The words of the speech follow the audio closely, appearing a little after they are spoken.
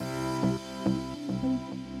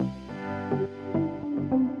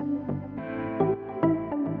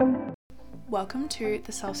Welcome to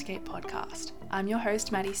the Selfscape podcast. I'm your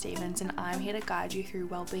host, Maddie Stevens, and I'm here to guide you through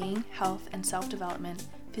well-being, health, and self-development,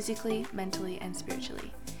 physically, mentally, and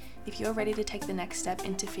spiritually. If you're ready to take the next step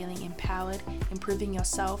into feeling empowered, improving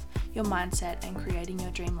yourself, your mindset, and creating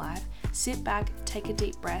your dream life, sit back, take a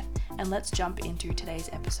deep breath, and let's jump into today's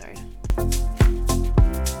episode.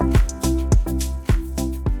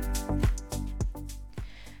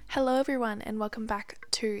 Hello everyone, and welcome back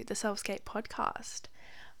to the Selfscape podcast.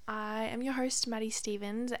 I am your host, Maddie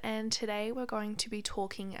Stevens, and today we're going to be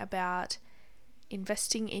talking about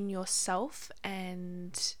investing in yourself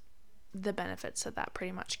and the benefits that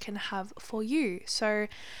pretty much can have for you. So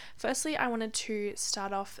firstly, I wanted to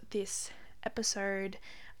start off this episode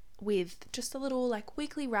with just a little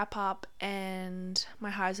weekly wrap up and my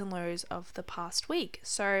highs and lows of the past week.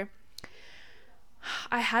 So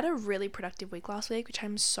I had a really productive week last week, which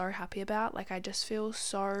I'm so happy about. I just feel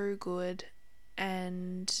so good,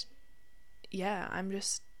 and yeah, I'm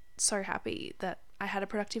just so happy that I had a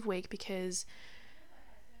productive week, because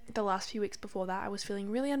the last few weeks before that I was feeling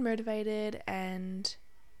really unmotivated and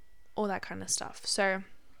all that kind of stuff. So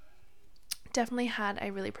definitely had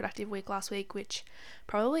a really productive week last week, which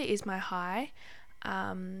probably is my high.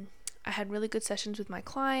 I had really good sessions with my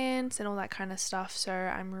clients and all that kind of stuff, so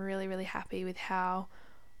I'm really, really happy with how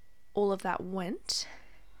all of that went.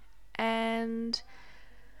 And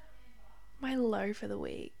my low for the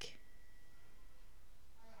week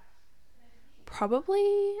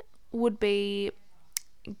probably would be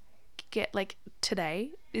today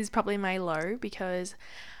is probably my low, because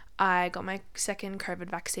I got my second COVID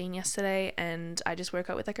vaccine yesterday and I just woke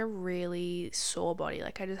up with a really sore body. I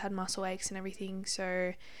just had muscle aches and everything,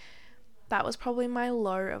 so that was probably my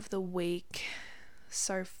low of the week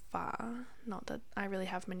so far. Not that I really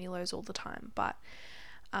have many lows all the time, but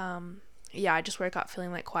yeah, I just woke up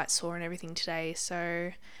feeling quite sore and everything today.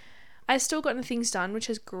 So I still gotten things done, which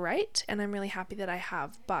is great, and I'm really happy that I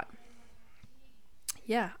have. But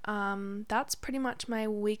yeah, that's pretty much my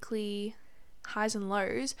weekly highs and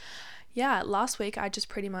lows. Yeah, last week I just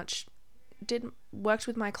pretty much worked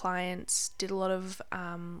with my clients, did a lot of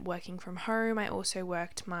working from home. I also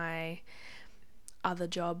worked my other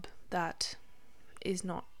job that is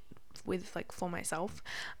not with for myself,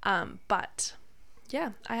 but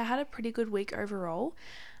yeah, I had a pretty good week overall.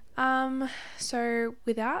 So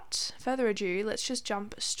without further ado, let's just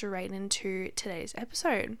jump straight into today's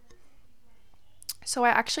episode. So I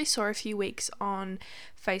actually saw a few weeks on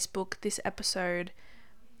Facebook this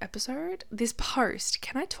post.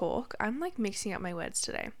 Can I talk? I'm mixing up my words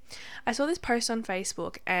today. I saw this post on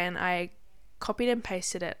Facebook and I copied and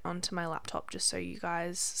pasted it onto my laptop just so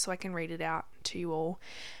I can read it out to you all,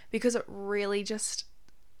 because it really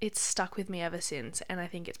it's stuck with me ever since, and I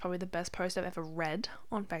think it's probably the best post I've ever read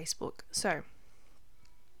on Facebook. So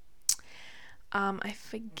I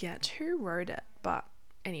forget who wrote it, but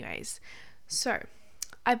anyways, so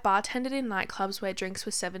I bartended in nightclubs where drinks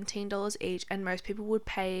were $17 each, and most people would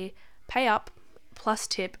pay up plus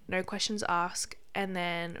tip, no questions asked, and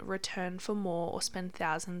then return for more or spend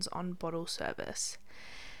thousands on bottle service.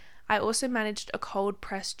 I also managed a cold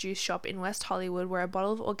pressed juice shop in West Hollywood where a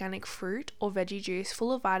bottle of organic fruit or veggie juice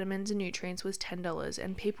full of vitamins and nutrients was $10,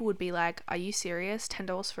 and people would be like, "Are you serious?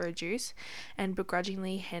 $10 for a juice?" and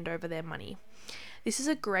begrudgingly hand over their money. This is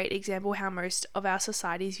a great example how most of our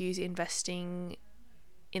societies use investing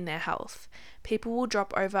in their health. People will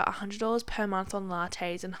drop over $100 per month on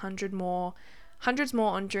lattes and hundreds more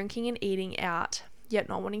on drinking and eating out, yet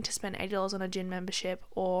not wanting to spend $80 on a gym membership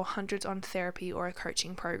or hundreds on therapy or a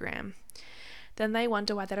coaching program. Then they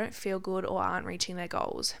wonder why they don't feel good or aren't reaching their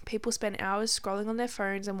goals. People spend hours scrolling on their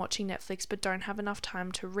phones and watching Netflix but don't have enough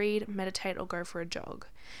time to read, meditate, or go for a jog.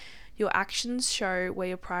 Your actions show where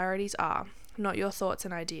your priorities are, not your thoughts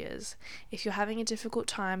and ideas. If you're having a difficult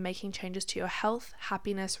time making changes to your health,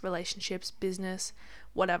 happiness, relationships, business,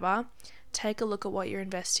 whatever, take a look at what you're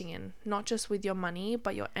investing in, not just with your money,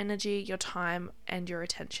 but your energy, your time, and your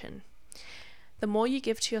attention. The more you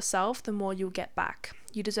give to yourself, the more you'll get back.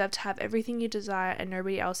 You deserve to have everything you desire, and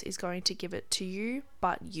nobody else is going to give it to you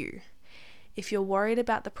but you. If you're worried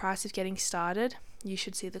about the price of getting started, you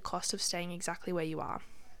should see the cost of staying exactly where you are.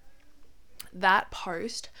 That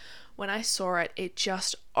post, when I saw it, it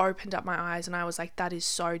just opened up my eyes, and I was like, that is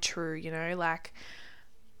so true,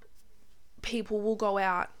 people will go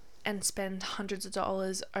out and spend hundreds of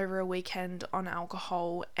dollars over a weekend on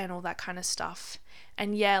alcohol and all that kind of stuff.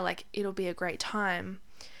 And yeah, it'll be a great time.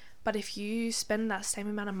 But if you spend that same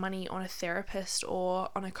amount of money on a therapist or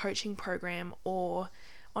on a coaching program or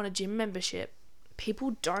on a gym membership,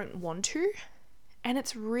 people don't want to. And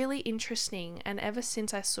it's really interesting. And ever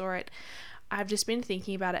since I saw it, I've just been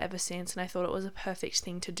thinking about it ever since, and I thought it was a perfect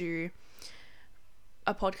thing to do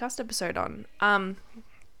a podcast episode on.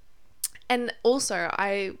 And also,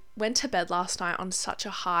 I went to bed last night on such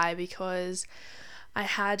a high because I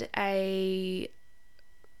had a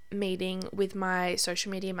meeting with my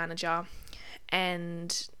social media manager,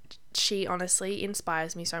 and she honestly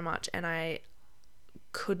inspires me so much, and I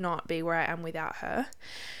could not be where I am without her.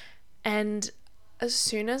 And as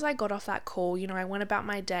soon as I got off that call, you know, I went about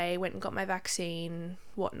my day, went and got my vaccine,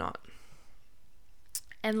 whatnot.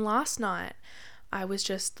 And last night, I was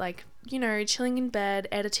just like, you know, chilling in bed,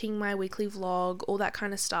 editing my weekly vlog, all that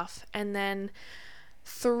kind of stuff. And then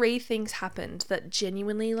 3 things happened that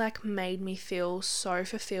genuinely like made me feel so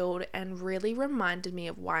fulfilled and really reminded me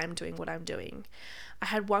of why I'm doing what I'm doing. I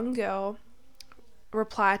had one girl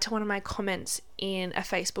reply to one of my comments in a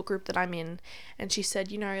Facebook group that I'm in, and she said,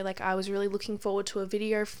 you know, like, I was really looking forward to a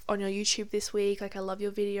video on your YouTube this week, like, I love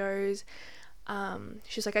your videos.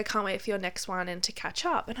 She's like, I can't wait for your next one and to catch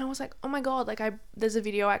up. And I was like, oh my god, like, there's a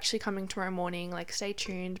video actually coming tomorrow morning, like, stay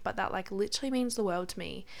tuned. But that like literally means the world to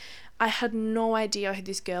me. I had no idea who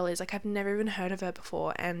this girl is, like, I've never even heard of her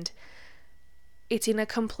before, and it's in a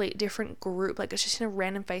complete different group, like, it's just in a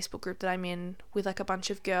random Facebook group that I'm in with like a bunch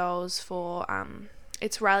of girls for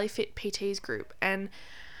it's Riley Fit PT's group, and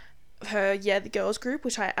her, the girls group,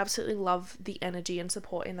 which I absolutely love the energy and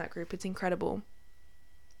support in that group. It's incredible.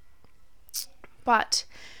 But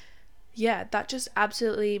yeah, that just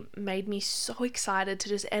absolutely made me so excited to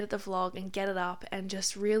just edit the vlog and get it up, and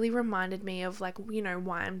just really reminded me of like, you know,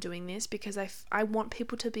 why I'm doing this, because I want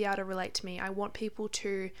people to be able to relate to me. I want people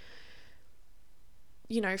to,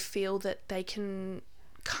 you know, feel that they can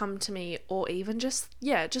come to me, or even just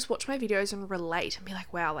watch my videos and relate and be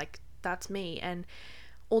like, wow, like, that's me, and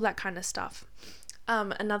all that kind of stuff.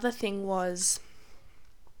 Another thing was,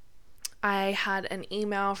 I had an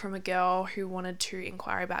email from a girl who wanted to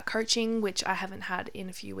inquire about coaching, which I haven't had in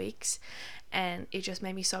a few weeks, and it just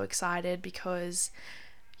made me so excited because,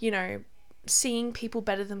 you know, seeing people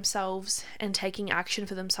better themselves and taking action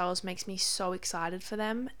for themselves makes me so excited for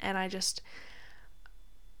them. And I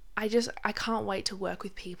can't wait to work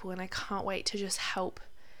with people, and I can't wait to just help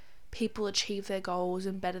people achieve their goals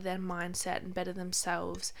and better their mindset and better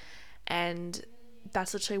themselves. And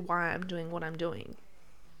that's literally why I'm doing what I'm doing.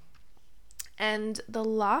 And the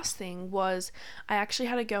last thing was, I actually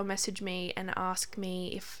had a girl message me and ask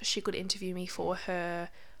me if she could interview me for her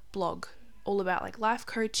blog, all about like life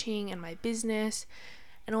coaching and my business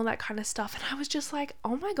and all that kind of stuff. And I was just like,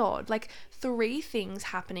 oh my god, like 3 things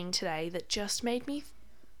happening today that just made me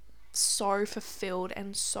so fulfilled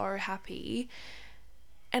and so happy.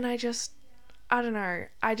 And I don't know,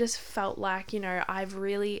 I just felt like, you know,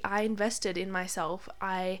 I invested in myself.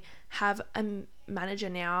 I have a manager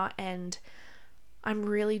now, and I'm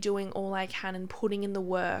really doing all I can and putting in the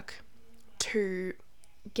work to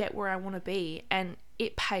get where I want to be, and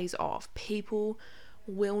it pays off. People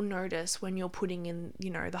will notice when you're putting in,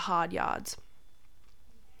 you know, the hard yards.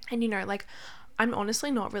 And, you know, like, I'm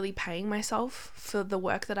honestly not really paying myself for the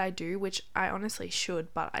work that I do, which I honestly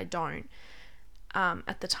should, but I don't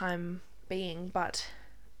at the time being. But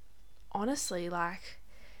honestly, like,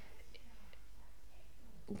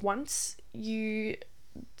 once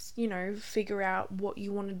you know, figure out what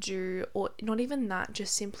you want to do, or not even that,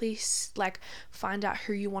 just simply like find out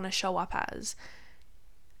who you want to show up as.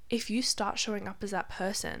 If you start showing up as that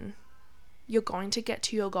person, you're going to get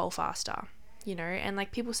to your goal faster, you know. And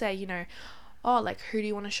like, people say, you know, oh, like, who do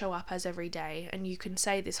you want to show up as every day? And you can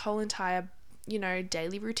say this whole entire, you know,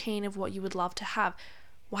 daily routine of what you would love to have.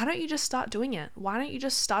 Why don't you just start doing it? Why don't you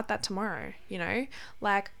just start that tomorrow? You know,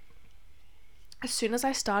 like, as soon as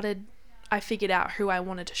I figured out who I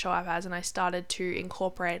wanted to show up as, and I started to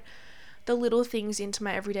incorporate the little things into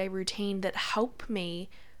my everyday routine that help me,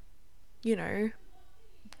 you know,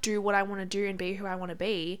 do what I want to do and be who I want to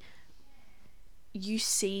be. You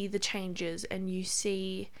see the changes, and you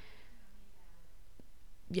see,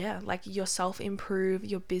 like, yourself improve,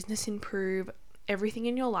 your business improve, everything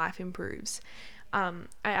in your life improves. I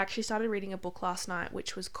actually started reading a book last night,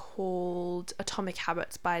 which was called Atomic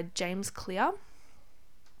Habits by James Clear.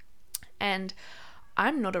 And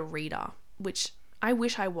I'm not a reader, which I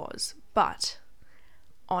wish I was, but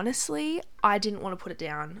honestly, I didn't want to put it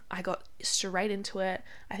down. I got straight into it.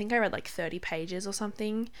 I think I read like 30 pages or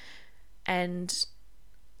something, and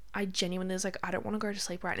I genuinely was like, I don't want to go to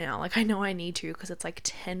sleep right now. Like, I know I need to because it's like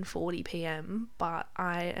 10:40 p.m, but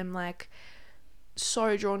I am like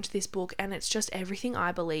so drawn to this book, and it's just everything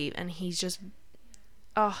I believe. And he's just,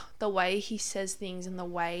 the way he says things and the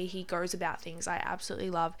way he goes about things, I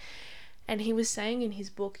absolutely love. And he was saying in his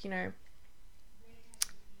book, you know,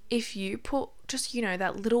 if you put just,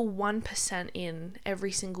 that little 1% in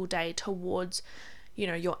every single day towards,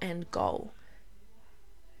 your end goal,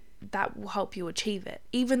 that will help you achieve it.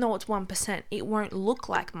 Even though it's 1%, it won't look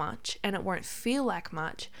like much and it won't feel like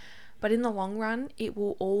much, but in the long run, it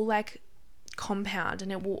will all like compound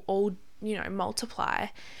and it will all, multiply,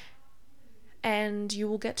 and you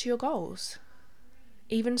will get to your goals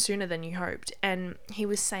even sooner than you hoped. And he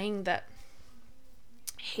was saying that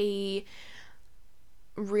he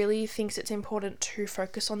really thinks it's important to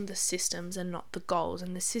focus on the systems and not the goals.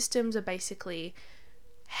 And the systems are basically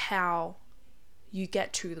how you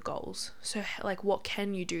get to the goals. So like, what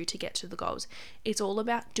can you do to get to the goals? It's all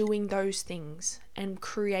about doing those things and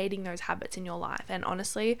creating those habits in your life. And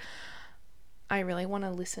honestly, I really want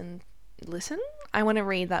to listen. I want to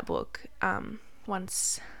read that book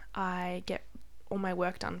once I get all my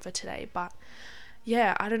work done for today. But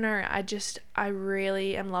yeah, I don't know. I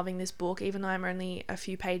really am loving this book, even though I'm only a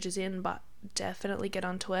few pages in, but definitely get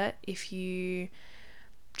onto it if you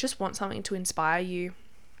just want something to inspire you,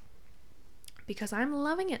 because I'm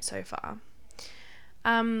loving it so far.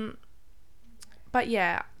 But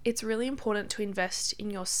yeah, it's really important to invest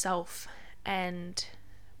in yourself, and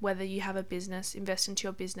whether you have a business, invest into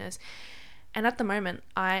your business. And at the moment,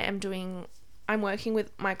 I'm working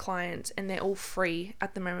with my clients, and they're all free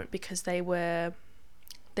at the moment because they're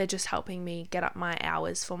just helping me get up my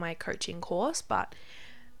hours for my coaching course. But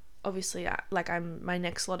obviously, my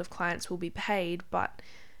next lot of clients will be paid, but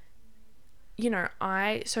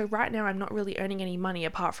so right now I'm not really earning any money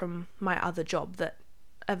apart from my other job that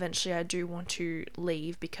eventually I do want to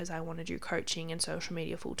leave because I want to do coaching and social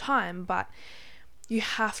media full time. But you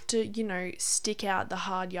have to, stick out the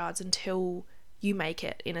hard yards until you make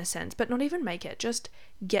it, in a sense, but not even make it, just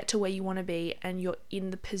get to where you want to be and you're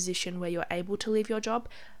in the position where you're able to leave your job.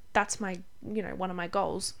 That's my, one of my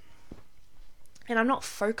goals. And I'm not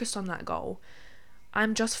focused on that goal.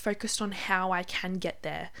 I'm just focused on how I can get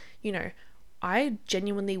there. I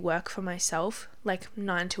genuinely work for myself like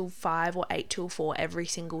 9 till 5 or 8 till 4 every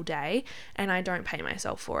single day, and I don't pay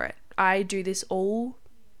myself for it. I do this all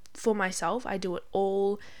for myself. I do it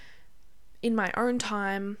all in my own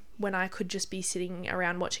time when I could just be sitting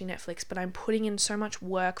around watching Netflix, but I'm putting in so much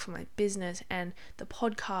work for my business and the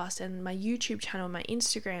podcast and my YouTube channel, my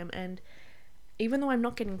Instagram. And even though I'm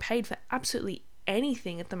not getting paid for absolutely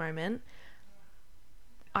anything at the moment,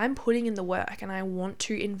 I'm putting in the work, and I want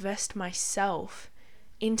to invest myself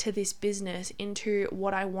into this business, into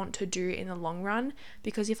what I want to do in the long run,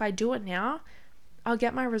 because if I do it now, I'll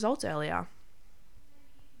get my results earlier.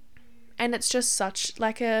 And it's just such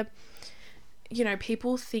like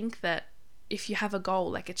people think that if you have a goal,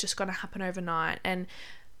 like it's just going to happen overnight. And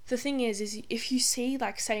the thing is if you see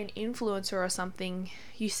like, say, an influencer or something,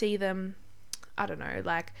 you see them, I don't know,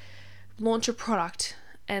 like launch a product,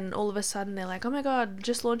 and all of a sudden they're like, oh my God,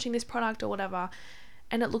 just launching this product or whatever.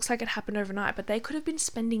 And it looks like it happened overnight, but they could have been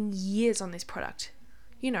spending years on this product.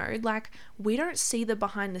 Like, we don't see the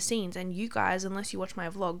behind the scenes, and you guys, unless you watch my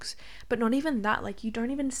vlogs, but not even that, like, you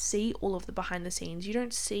don't even see all of the behind the scenes. You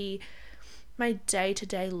don't see my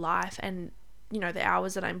day-to-day life and, the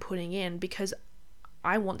hours that I'm putting in, because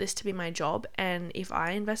I want this to be my job. And if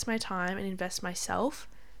I invest my time and invest myself,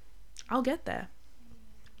 I'll get there.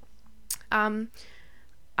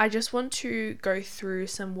 I just want to go through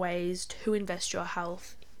some ways to invest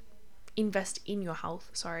in your health,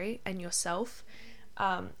 and yourself.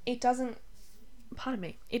 It doesn't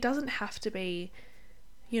have to be,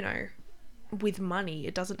 with money.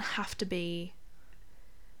 It doesn't have to be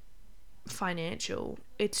financial.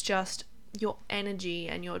 It's just your energy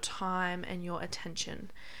and your time and your attention.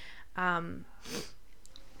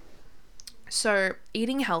 So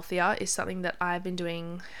eating healthier is something that I've been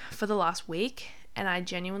doing for the last week, and I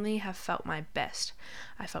genuinely have felt my best.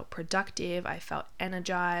 I felt productive, I felt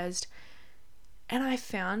energized, and I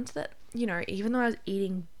found that, even though I was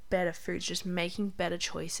eating better foods, just making better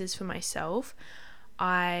choices for myself,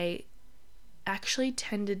 I actually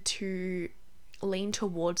tended to lean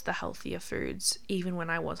towards the healthier foods even when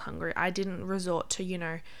I was hungry. I didn't resort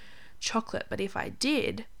to, chocolate, but if I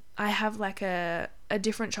did, I have like a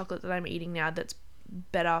different chocolate that I'm eating now that's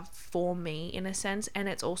better for me in a sense, and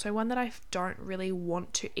it's also one that I don't really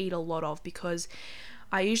want to eat a lot of, because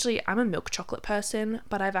I'm a milk chocolate person,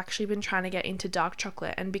 but I've actually been trying to get into dark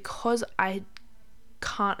chocolate, and because I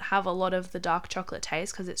can't have a lot of the dark chocolate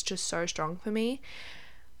taste because it's just so strong for me,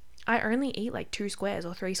 I only eat like 2 squares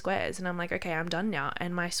or 3 squares, and I'm like, okay, I'm done now,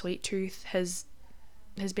 and my sweet tooth has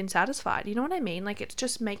been satisfied. You know what I mean? Like, it's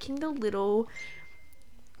just making the little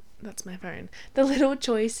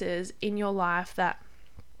choices in your life that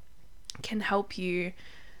can help you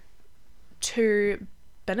to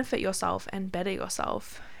benefit yourself and better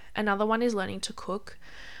yourself. Another one is learning to cook.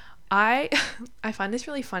 I find this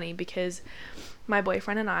really funny because my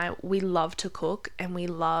boyfriend and I, we love to cook and we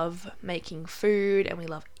love making food and we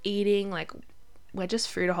love eating. Like, we're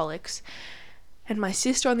just foodaholics. And my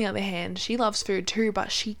sister, on the other hand, she loves food too,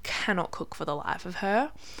 but she cannot cook for the life of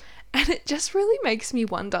her. And it just really makes me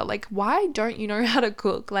wonder, like, why don't you know how to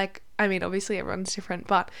cook? Like, I mean, obviously everyone's different,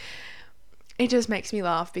 but it just makes me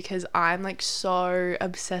laugh because I'm like so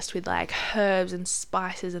obsessed with like herbs and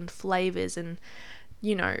spices and flavors and,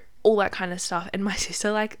 you know, all that kind of stuff. And my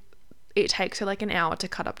sister, like, it takes her like an hour to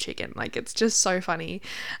cut up chicken. Like, it's just so funny.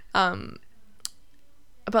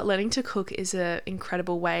 But learning to cook is an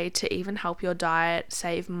incredible way to even help your diet,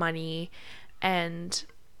 save money, and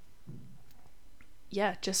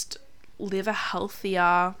yeah, just live a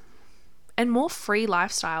healthier and more free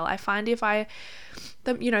lifestyle. I find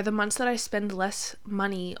the months that I spend less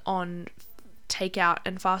money on takeout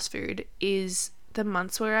and fast food is the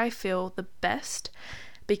months where I feel the best,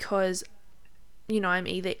 because, you know, I'm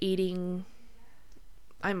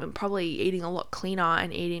probably eating a lot cleaner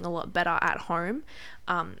and eating a lot better at home.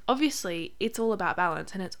 Obviously, it's all about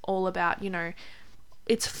balance, and it's all about, you know,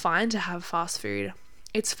 it's fine to have fast food.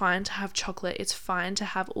 It's fine to have chocolate. It's fine to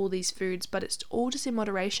have all these foods, but it's all just in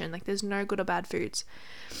moderation. Like, there's no good or bad foods.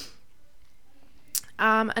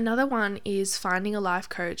 Another one is finding a life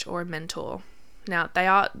coach or a mentor. Now, they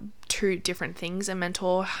are two different things. A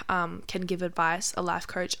mentor can give advice. A life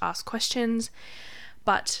coach asks questions.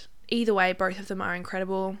 But either way, both of them are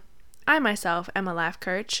incredible. I myself am a life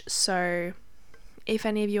coach, so if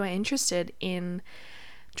any of you are interested in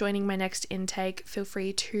joining my next intake, feel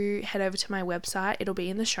free to head over to my website. It'll be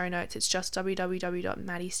in the show notes. It's just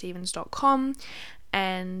www.maddiestevens.com,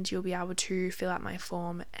 and you'll be able to fill out my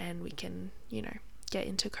form and we can, you know, get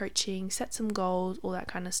into coaching, set some goals, all that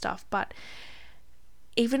kind of stuff. But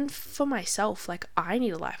even for myself, like, I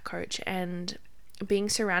need a life coach, and being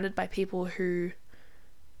surrounded by people who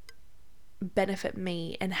benefit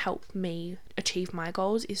me and help me achieve my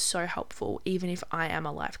goals is so helpful, even if I am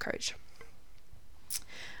a life coach.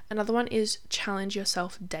 Another one is challenge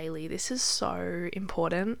yourself daily. This is so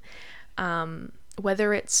important.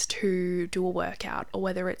 Whether it's to do a workout, or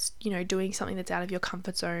whether it's, you know, doing something that's out of your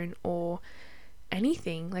comfort zone, or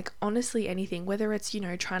anything, like, honestly anything, whether it's, you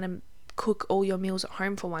know, trying to cook all your meals at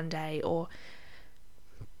home for one day, or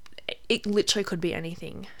it literally could be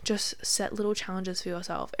anything. Just set little challenges for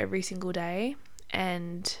yourself every single day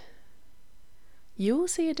and you will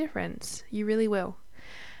see a difference. You really will.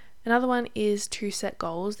 Another one is to set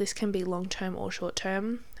goals. This can be long-term or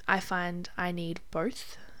short-term. I find I need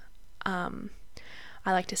both. I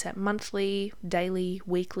like to set monthly, daily,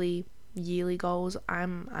 weekly, yearly goals.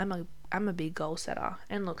 I'm a big goal setter.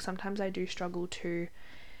 And look, sometimes I do struggle to,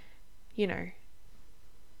 you know,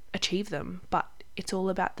 achieve them, but it's all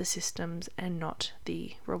about the systems and not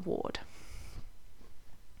the reward.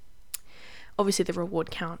 Obviously the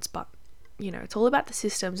reward counts, but, you know, it's all about the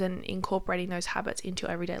systems and incorporating those habits into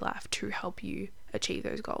your everyday life to help you achieve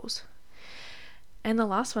those goals. And the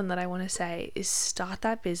last one that I want to say is start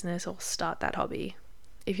that business or start that hobby.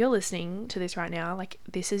 If you're listening to this right now, like,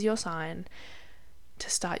 this is your sign to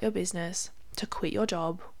start your business, to quit your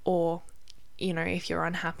job, or, you know, if you're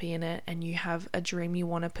unhappy in it and you have a dream you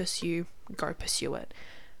want to pursue, go pursue it.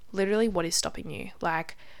 Literally, what is stopping you?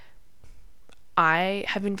 Like, I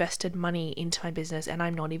have invested money into my business and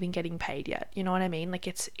I'm not even getting paid yet. You know what I mean? Like,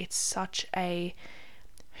 it's such a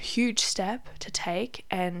huge step to take.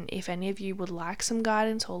 And if any of you would like some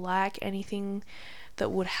guidance or like anything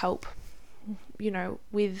that would help, you know,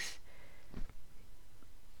 with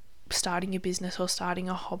starting your business or starting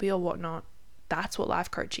a hobby or whatnot, that's what life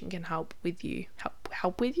coaching can help with you.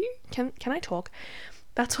 Help with you? Can I talk?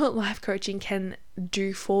 That's what life coaching can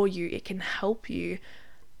do for you. It can help you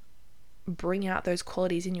bring out those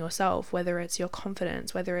qualities in yourself, whether it's your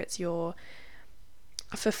confidence, whether it's your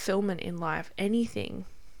fulfillment in life, anything.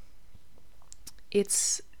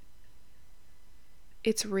 It's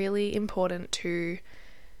really important to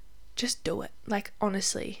just do it. Like,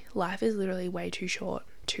 honestly, life is literally way too short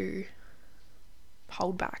to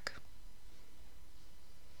hold back.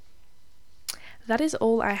 That is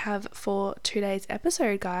all I have for today's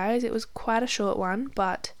episode, guys. It was quite a short one,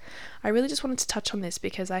 but I really just wanted to touch on this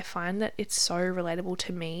because I find that it's so relatable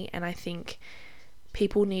to me, and I think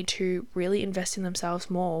people need to really invest in themselves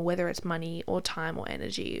more, whether it's money or time or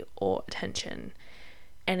energy or attention,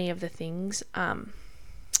 any of the things.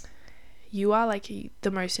 You are like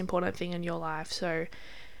the most important thing in your life, so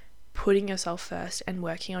putting yourself first and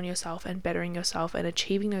working on yourself and bettering yourself and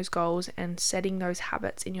achieving those goals and setting those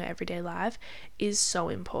habits in your everyday life is so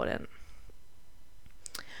important.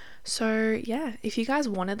 So yeah, if you guys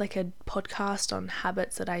wanted like a podcast on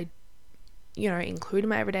habits that I, include in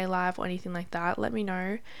my everyday life or anything like that, let me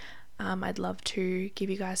know. I'd love to give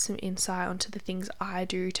you guys some insight onto the things I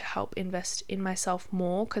do to help invest in myself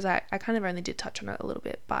more, because I kind of only did touch on it a little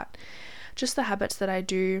bit, but just the habits that I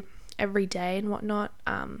do every day and whatnot,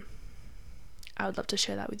 I would love to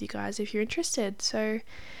share that with you guys if you're interested. So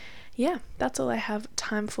yeah, that's all I have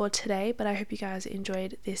time for today, but I hope you guys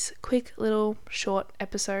enjoyed this quick little short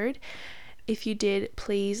episode. If you did,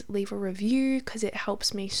 please leave a review because it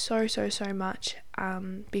helps me so much.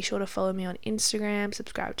 Be sure to follow me on Instagram,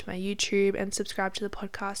 subscribe to my YouTube, and subscribe to the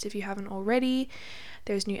podcast if you haven't already.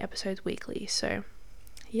 There's new episodes weekly. So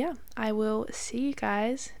yeah, I will see you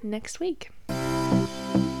guys next week.